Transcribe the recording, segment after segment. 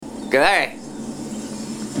Hey.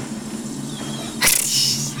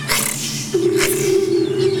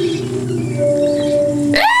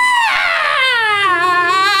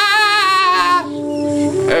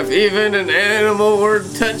 If even an animal were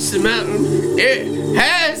to touch the mountain, it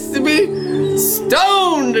has to be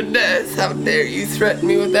stoned to death. How dare you threaten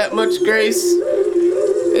me with that much grace?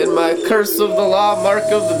 In my curse of the law, mark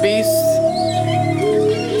of the beast,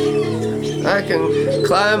 I can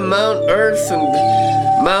climb Mount Earth and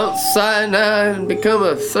Mount Sinai and become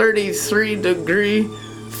a 33-degree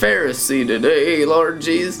Pharisee today, Lord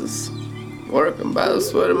Jesus. Working by the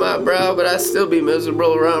sweat of my brow, but I still be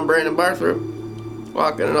miserable around Brandon Barthorpe.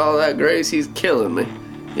 Walking in all that grace, he's killing me.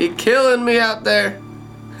 He's killing me out there.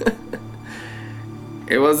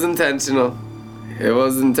 It was intentional. It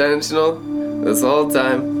was intentional this whole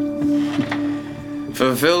time.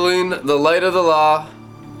 Fulfilling the light of the law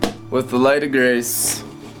with the light of grace.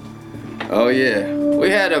 Oh yeah. We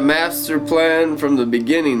had a master plan from the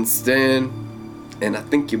beginning, Stan. And I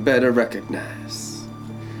think you better recognize.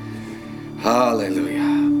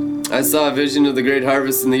 Hallelujah. I saw a vision of the great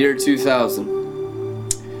harvest in the year 2000.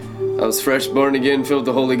 I was fresh born again, filled with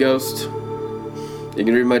the Holy Ghost. You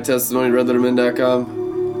can read my testimony at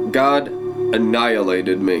redletterman.com. God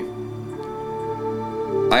annihilated me.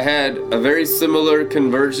 I had a very similar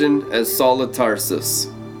conversion as Saul of Tarsus.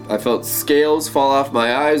 I felt scales fall off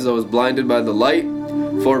my eyes. I was blinded by the light.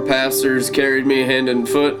 4 pastors carried me hand and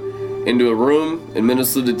foot into a room in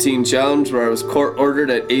Minnesota Teen Challenge where I was court ordered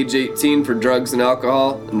at age 18 for drugs and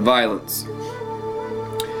alcohol and violence.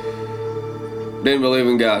 Didn't believe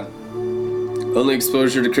in God. Only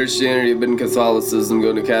exposure to Christianity had been Catholicism,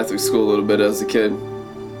 going to Catholic school a little bit as a kid.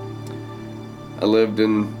 I lived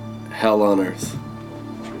in hell on earth.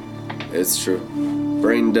 It's true.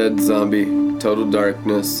 Brain dead zombie, total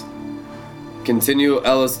darkness, continual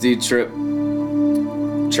LSD trip,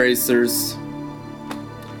 tracers.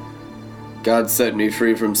 God set me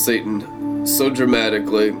free from Satan so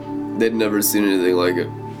dramatically, they'd never seen anything like it.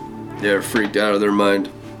 They were freaked out of their mind.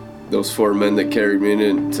 Those 4 men that carried me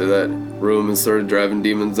into that room and started driving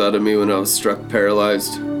demons out of me when I was struck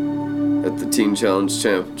paralyzed at the Teen Challenge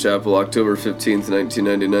Chapel, October 15th,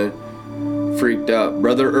 1999. Freaked out.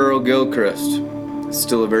 Brother Earl Gilchrist,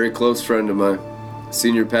 still a very close friend of mine,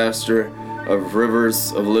 senior pastor of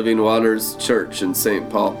Rivers of Living Waters Church in St.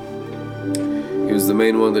 Paul. He was the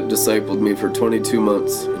main one that discipled me for 22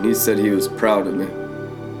 months, and he said he was proud of me.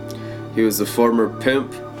 He was a former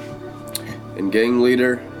pimp and gang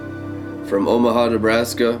leader from Omaha,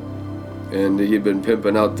 Nebraska, and he'd been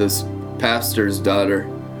pimping out this pastor's daughter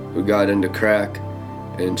who got into crack,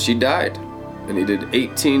 and she died, and he did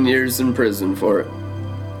 18 years in prison for it.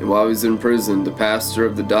 And while he was in prison, the pastor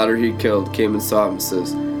of the daughter he killed came and saw him and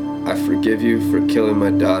says, "I forgive you for killing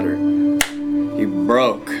my daughter." He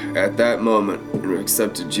broke at that moment and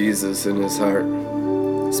accepted Jesus in his heart.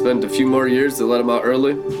 Spent a few more years to let him out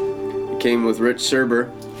early. He came with Rich Sherber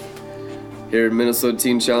here in Minnesota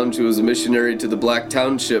Teen Challenge, who was a missionary to the Black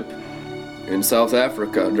Township in South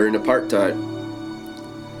Africa during apartheid.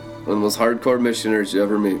 One of the most hardcore missionaries you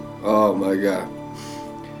ever meet. Oh my God.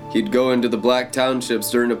 He'd go into the Black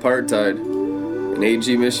Townships during apartheid, an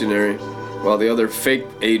AG missionary, while the other fake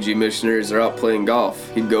AG missionaries are out playing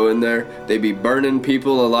golf. He'd go in there, they'd be burning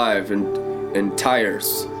people alive in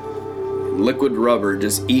tires, liquid rubber,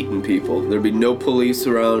 just eating people. There'd be no police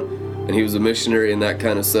around. And he was a missionary in that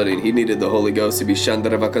kind of setting. He needed the Holy Ghost.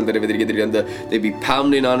 They'd be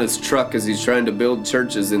pounding on his truck as he's trying to build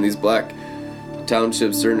churches in these black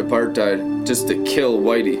townships during apartheid just to kill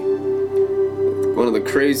Whitey. One of the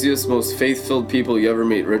craziest, most faith-filled people you ever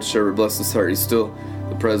meet. Rich Sherber, bless his heart. He's still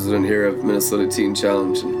the president here of Minnesota Teen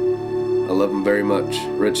Challenge, and I love him very much.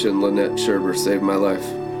 Rich and Lynette Sherber saved my life.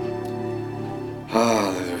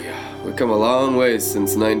 Hallelujah. We've come a long way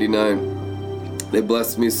since '99. They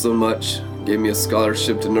blessed me so much, gave me a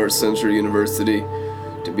scholarship to North Central University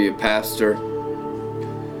to be a pastor.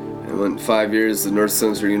 I went 5 years to North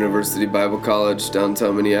Central University Bible College,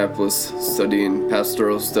 downtown Minneapolis, studying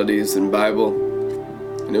pastoral studies and Bible.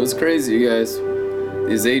 And it was crazy, you guys.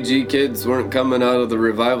 These AG kids weren't coming out of the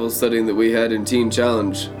revival setting that we had in Teen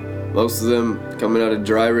Challenge. Most of them coming out of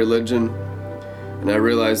dry religion. And I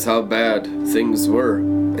realized how bad things were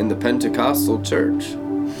in the Pentecostal church.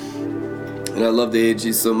 And I loved the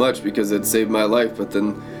AG so much because it saved my life, but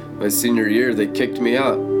then my senior year, they kicked me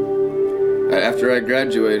out after I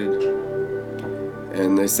graduated.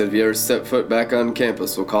 And they said, if you ever step foot back on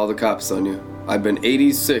campus, we'll call the cops on you. I've been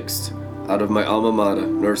 86th out of my alma mater,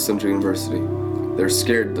 North Central University. They're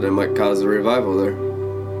scared that I might cause a revival there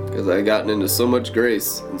because I had gotten into so much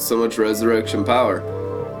grace and so much resurrection power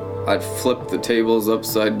I'd flip the tables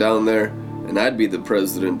upside down there, and I'd be the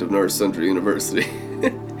president of North Central University.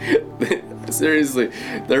 Seriously,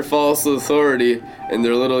 their false authority and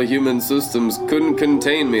their little human systems couldn't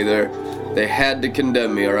contain me there. They had to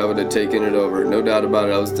condemn me or I would have taken it over. No doubt about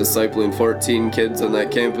it. I was discipling 14 kids on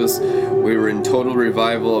that campus. We were in total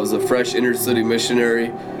revival. I was a fresh inner city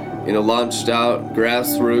missionary, launched out,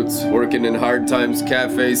 grassroots, working in Hard Times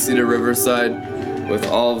Cafe, Cedar Riverside, with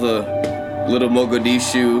all the little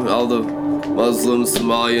Mogadishu, all the Muslims,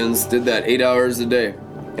 Somalians. Did that 8 hours a day.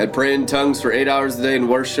 I'd pray in tongues for 8 hours a day and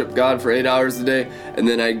worship God for 8 hours a day. And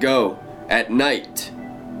then I'd go at night,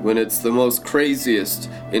 when it's the most craziest,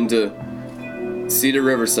 into Cedar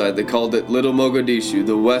Riverside. They called it Little Mogadishu,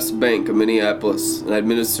 the West Bank of Minneapolis. And I'd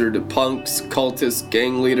minister to punks, cultists,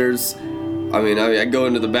 gang leaders. I'd go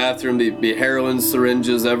into the bathroom, be heroin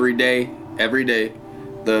syringes every day.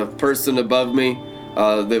 The person above me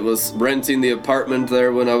that was renting the apartment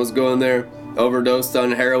there when I was going there overdosed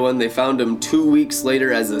on heroin. They found him 2 weeks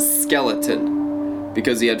later as a skeleton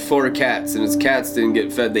because he had 4 cats and his cats didn't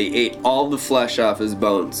get fed. They ate all the flesh off his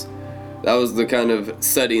bones. That was the kind of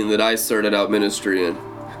setting that I started out ministry in.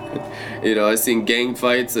 I seen gang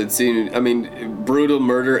fights. I'd seen, brutal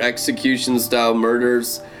murder, execution style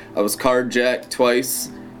murders. I was carjacked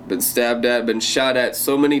twice, been stabbed at, been shot at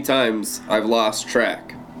so many times, I've lost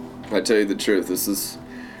track. I tell you the truth, this is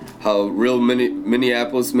how real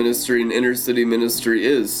Minneapolis ministry and inner city ministry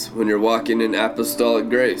is when you're walking in apostolic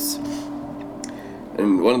grace.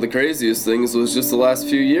 And one of the craziest things was just the last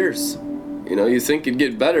few years. You think it'd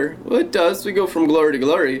get better. Well, it does. We go from glory to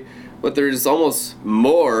glory, but there's almost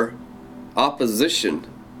more opposition.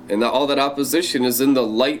 And all that opposition is in the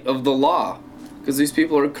light of the law. Because these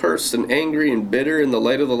people are cursed and angry and bitter in the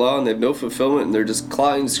light of the law, and they have no fulfillment, and they're just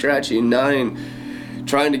clawing, scratching, gnawing,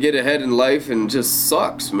 trying to get ahead in life, and it just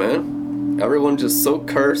sucks, man. Everyone just so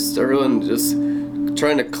cursed. Everyone just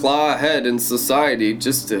trying to claw ahead in society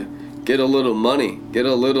just to get a little money, get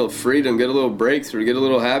a little freedom, get a little breakthrough, get a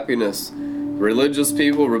little happiness. Religious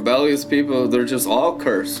people, rebellious people, they're just all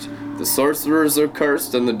cursed. The sorcerers are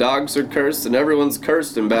cursed, and the dogs are cursed, and everyone's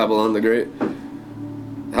cursed in Babylon the Great.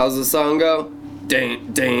 How's the song go?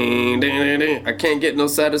 Ding, ding, ding, ding, ding. I can't get no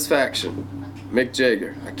satisfaction. Mick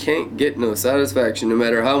Jagger. I can't get no satisfaction no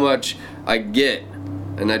matter how much I get.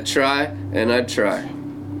 And I try,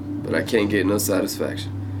 but I can't get no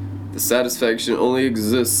satisfaction. The satisfaction only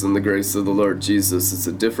exists in the grace of the Lord Jesus. It's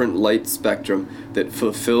a different light spectrum that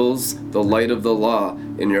fulfills the light of the law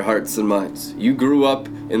in your hearts and minds. You grew up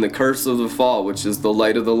in the curse of the fall, which is the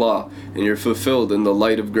light of the law, and you're fulfilled in the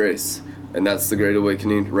light of grace. And that's the Great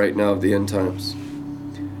Awakening right now of the end times.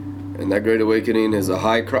 And that Great Awakening is a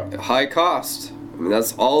high cost.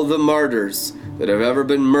 That's all the martyrs that have ever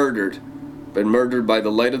been murdered by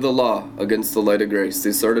the light of the law against the light of grace.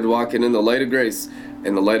 They started walking in the light of grace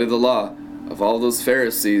and the light of the law of all those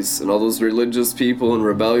Pharisees and all those religious people and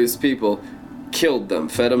rebellious people, killed them,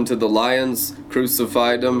 fed them to the lions,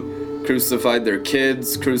 crucified them, crucified their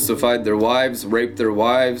kids, crucified their wives, raped their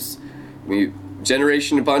wives.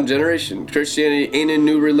 Generation upon generation. Christianity ain't a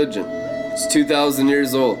new religion. It's 2,000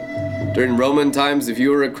 years old. During Roman times, if you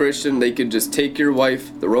were a Christian, they could just take your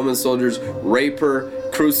wife, the Roman soldiers, rape her,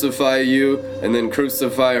 crucify you, and then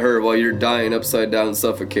crucify her while you're dying upside down,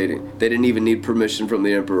 suffocating. They didn't even need permission from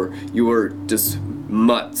the emperor. You were just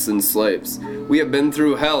mutts and slaves. We have been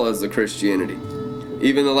through hell as a Christianity.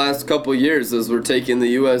 Even the last couple years as we're taking the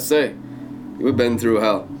USA, we've been through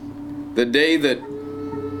hell. The day that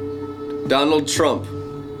Donald Trump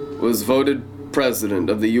was voted president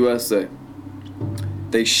of the USA,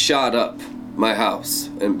 they shot up my house,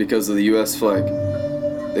 and because of the US flag,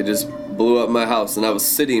 they just blew up my house, and I was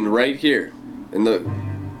sitting right here,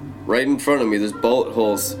 right in front of me, there's bullet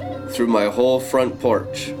holes through my whole front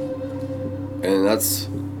porch, and that's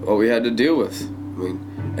what we had to deal with.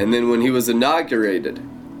 And then when he was inaugurated,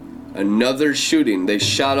 another shooting, they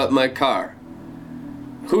shot up my car.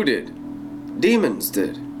 Who did? Demons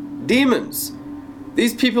did. Demons.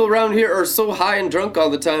 These people around here are so high and drunk all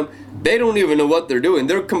the time, they don't even know what they're doing.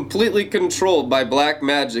 They're completely controlled by black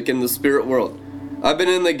magic in the spirit world. I've been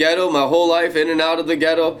in the ghetto my whole life, in and out of the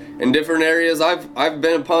ghetto, in different areas. I've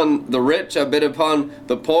been upon the rich, I've been upon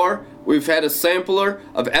the poor. We've had a sampler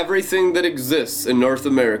of everything that exists in North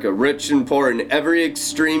America, rich and poor, in every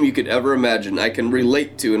extreme you could ever imagine, I can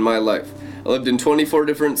relate to in my life. I lived in 24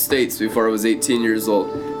 different states before I was 18 years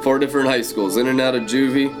old. 4 different high schools, in and out of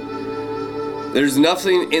juvie. There's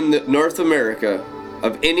nothing in North America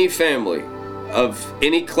of any family, of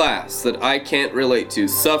any class that I can't relate to,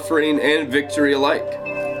 suffering and victory alike.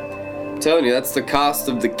 I'm telling you, that's the cost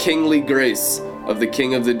of the kingly grace of the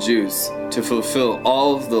King of the Jews. to fulfill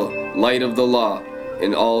all of the light of the law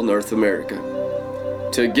in all North America.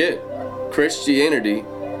 To get Christianity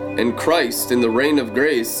and Christ in the reign of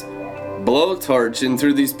grace blowtorching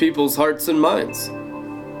through these people's hearts and minds.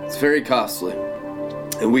 It's very costly.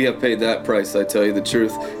 And we have paid that price, I tell you the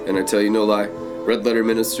truth, and I tell you no lie. Red Letter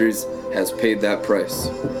Ministries has paid that price.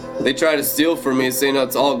 They try to steal from me, saying, "Oh,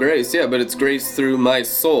 it's all grace." Yeah, but it's grace through my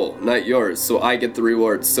soul, not yours. So I get the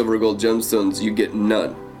rewards, silver, gold, gemstones. You get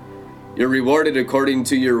none. You're rewarded according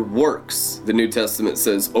to your works, the New Testament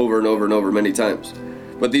says over and over and over many times.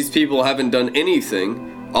 But these people haven't done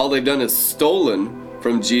anything. All they've done is stolen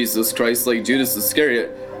from Jesus Christ, like Judas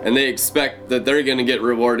Iscariot, and they expect that they're going to get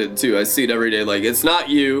rewarded too. I see it every day, like, it's not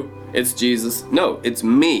you, it's Jesus. No, it's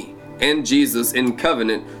me and Jesus in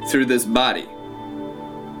covenant through this body.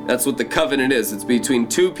 That's what the covenant is. It's between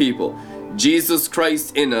two people, Jesus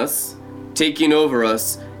Christ in us, taking over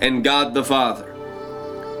us, and God the Father.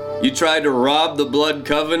 You try to rob the blood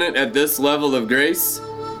covenant at this level of grace,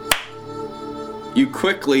 you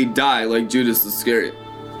quickly die like Judas Iscariot.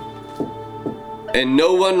 And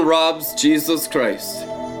no one robs Jesus Christ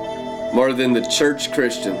more than the church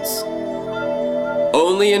Christians.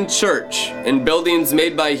 Only in church and buildings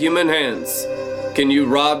made by human hands can you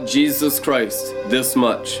rob Jesus Christ this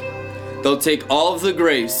much. They'll take all of the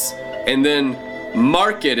grace and then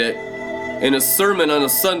market it in a sermon on a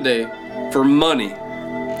Sunday for money.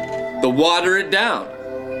 They'll water it down.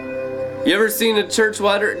 You ever seen a church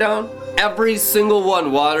water it down? Every single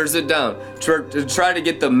one waters it down to try to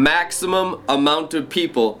get the maximum amount of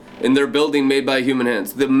people in their building made by human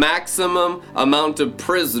hands. The maximum amount of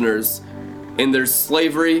prisoners in their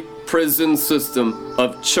slavery prison system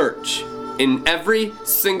of church. In every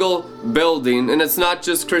single building, and it's not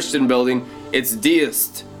just Christian building, it's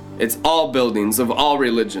deist. It's all buildings of all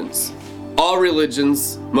religions. All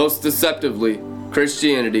religions, most deceptively,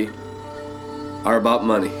 Christianity, are about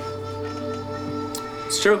money.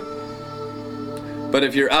 It's true. But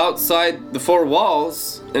if you're outside the four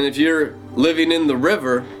walls, and if you're living in the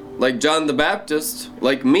river, like John the Baptist,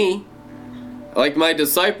 like me, like my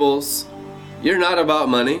disciples, you're not about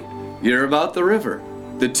money, you're about the river.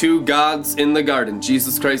 The two gods in the garden.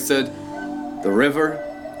 Jesus Christ said, the river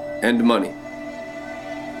and money.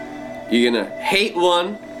 You're gonna hate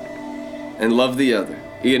one and love the other.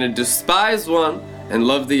 You're gonna despise one and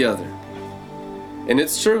love the other. And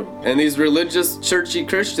it's true. And these religious, churchy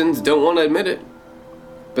Christians don't want to admit it.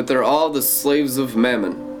 But they're all the slaves of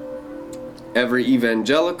mammon. Every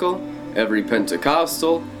evangelical, every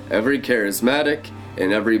Pentecostal, every charismatic,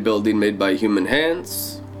 and every building made by human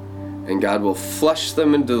hands. And God will flush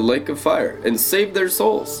them into the lake of fire and save their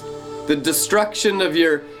souls. The destruction of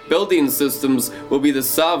your building systems will be the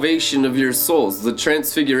salvation of your souls, the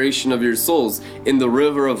transfiguration of your souls in the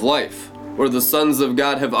river of life, where the sons of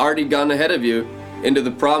God have already gone ahead of you into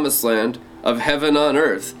the promised land of heaven on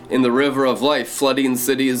earth, in the river of life, flooding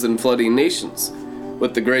cities and flooding nations,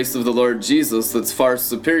 with the grace of the Lord Jesus that's far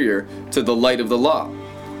superior to the light of the law,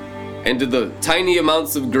 and to the tiny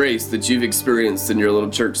amounts of grace that you've experienced in your little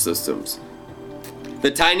church systems. The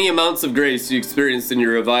tiny amounts of grace you experienced in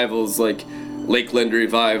your revivals, like Lakeland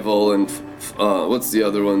Revival and what's the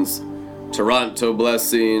other ones? Toronto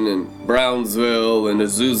Blessing and Brownsville and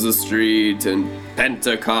Azusa Street and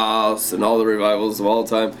Pentecost and all the revivals of all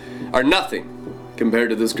time are nothing compared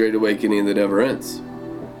to this great awakening that never ends.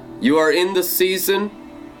 You are in the season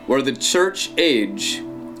where the church age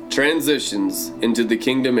transitions into the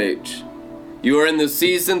kingdom age. You are in the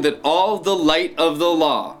season that all the light of the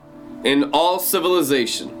law in all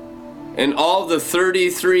civilization and all the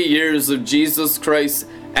 33 years of Jesus Christ's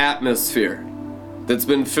atmosphere that's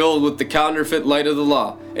been filled with the counterfeit light of the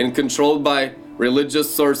law and controlled by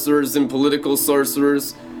religious sorcerers and political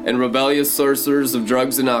sorcerers and rebellious sorcerers of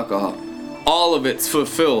drugs and alcohol. All of it's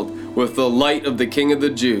fulfilled with the light of the King of the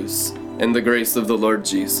Jews and the grace of the Lord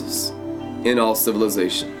Jesus in all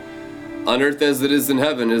civilization. On earth as it is in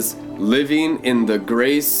heaven is living in the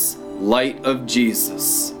grace light of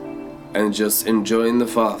Jesus and just enjoying the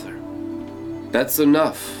Father. That's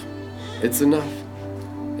enough. It's enough.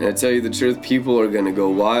 And I tell you the truth, people are going to go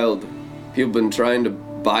wild. People have been trying to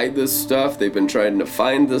buy this stuff. They've been trying to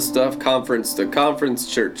find this stuff, conference to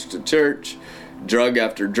conference, church to church, drug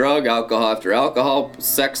after drug, alcohol after alcohol,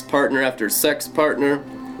 sex partner after sex partner,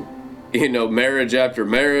 marriage after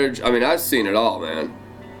marriage. I mean, I've seen it all, man.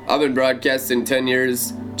 I've been broadcasting 10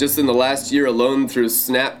 years. Just in the last year alone through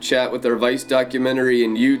Snapchat with our Vice documentary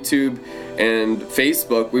and YouTube and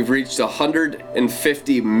Facebook, we've reached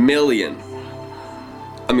 150 million.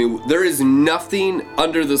 I mean, there is nothing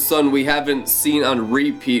under the sun we haven't seen on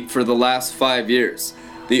repeat for the last 5 years.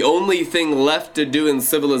 The only thing left to do in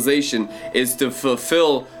civilization is to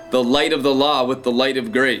fulfill the light of the law with the light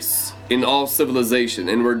of grace in all civilization.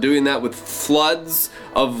 And we're doing that with floods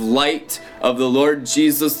of light of the Lord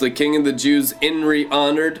Jesus, the King of the Jews,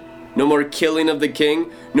 honored. No more killing of the king.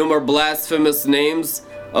 No more blasphemous names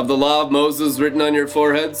of the law of Moses written on your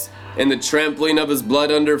foreheads, and the trampling of his blood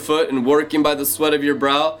underfoot, and working by the sweat of your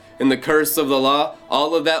brow, and the curse of the law.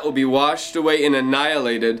 All of that will be washed away and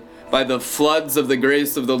annihilated by the floods of the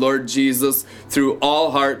grace of the Lord Jesus through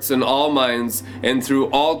all hearts and all minds and through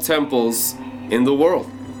all temples in the world.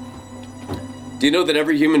 Do you know that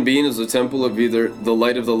every human being is a temple of either the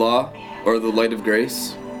light of the law or the light of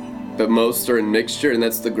grace? But most are in mixture, and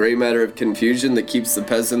that's the gray matter of confusion that keeps the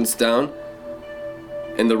peasants down.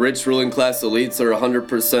 And the rich ruling class elites are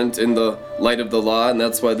 100% in the light of the law, and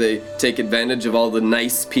that's why they take advantage of all the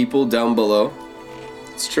nice people down below.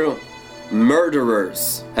 It's true.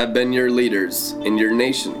 Murderers have been your leaders in your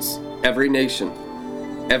nations. Every nation.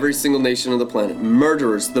 Every single nation on the planet.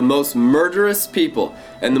 Murderers. The most murderous people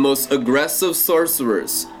and the most aggressive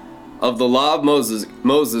sorcerers of the law of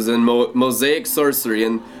Moses and Mosaic sorcery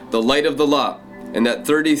and the light of the law and that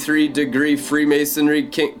 33-degree Freemasonry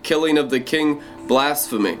killing of the king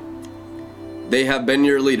blasphemy. They have been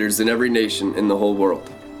your leaders in every nation in the whole world.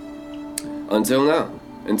 Until now.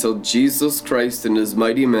 Until Jesus Christ and his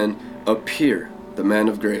mighty men appear, the man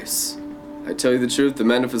of grace. I tell you the truth, the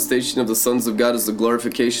manifestation of the sons of God is the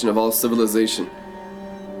glorification of all civilization.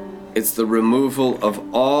 It's the removal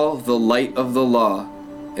of all the light of the law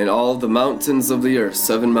and all the mountains of the earth,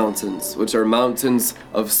 7 mountains, which are mountains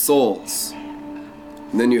of souls.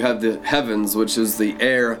 And then you have the heavens, which is the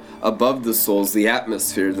air above the souls, the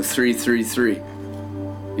atmosphere, the 333.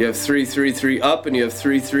 You have 333 up and you have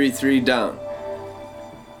 333 down.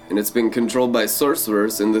 And it's been controlled by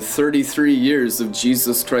sorcerers in the 33 years of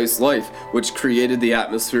Jesus Christ's life, which created the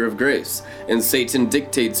atmosphere of grace. And Satan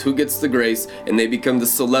dictates who gets the grace, and they become the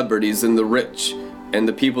celebrities and the rich and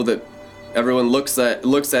the people that everyone looks at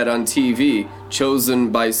on TV,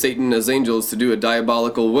 chosen by Satan as angels to do a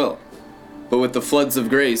diabolical will. But with the floods of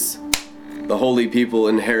grace, the holy people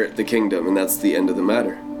inherit the kingdom, and that's the end of the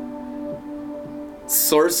matter.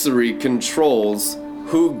 Sorcery controls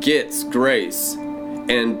who gets grace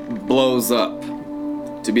and blows up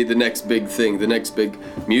to be the next big thing, the next big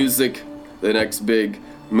music, the next big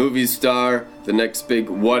movie star, the next big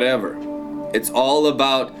whatever. It's all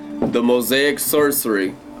about the Mosaic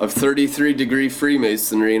sorcery of 33-degree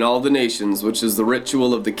Freemasonry in all the nations, which is the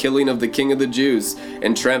ritual of the killing of the King of the Jews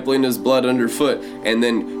and trampling his blood underfoot, and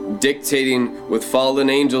then dictating with fallen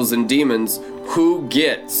angels and demons who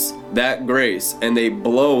gets that grace, and they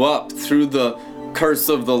blow up through the curse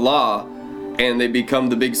of the law, and they become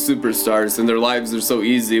the big superstars, and their lives are so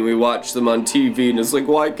easy, and we watch them on TV, and it's like,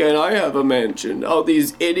 why can't I have a mansion? All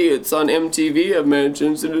these idiots on MTV have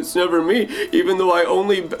mansions, and it's never me, even though I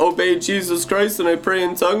only obey Jesus Christ, and I pray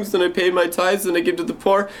in tongues, and I pay my tithes, and I give to the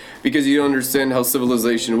poor, because you don't understand how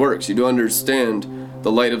civilization works. You don't understand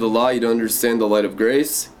the light of the law. You don't understand the light of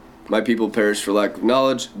grace. My people perish for lack of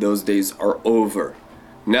knowledge. Those days are over.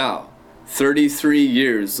 Now, 33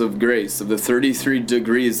 years of grace, of the 33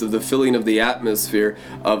 degrees of the filling of the atmosphere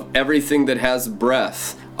of everything that has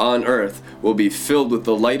breath on earth will be filled with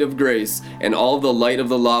the light of grace, and all the light of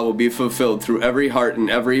the law will be fulfilled through every heart and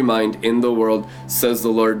every mind in the world, says the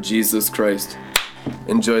Lord Jesus Christ.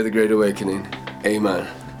 Enjoy the Great Awakening. Amen.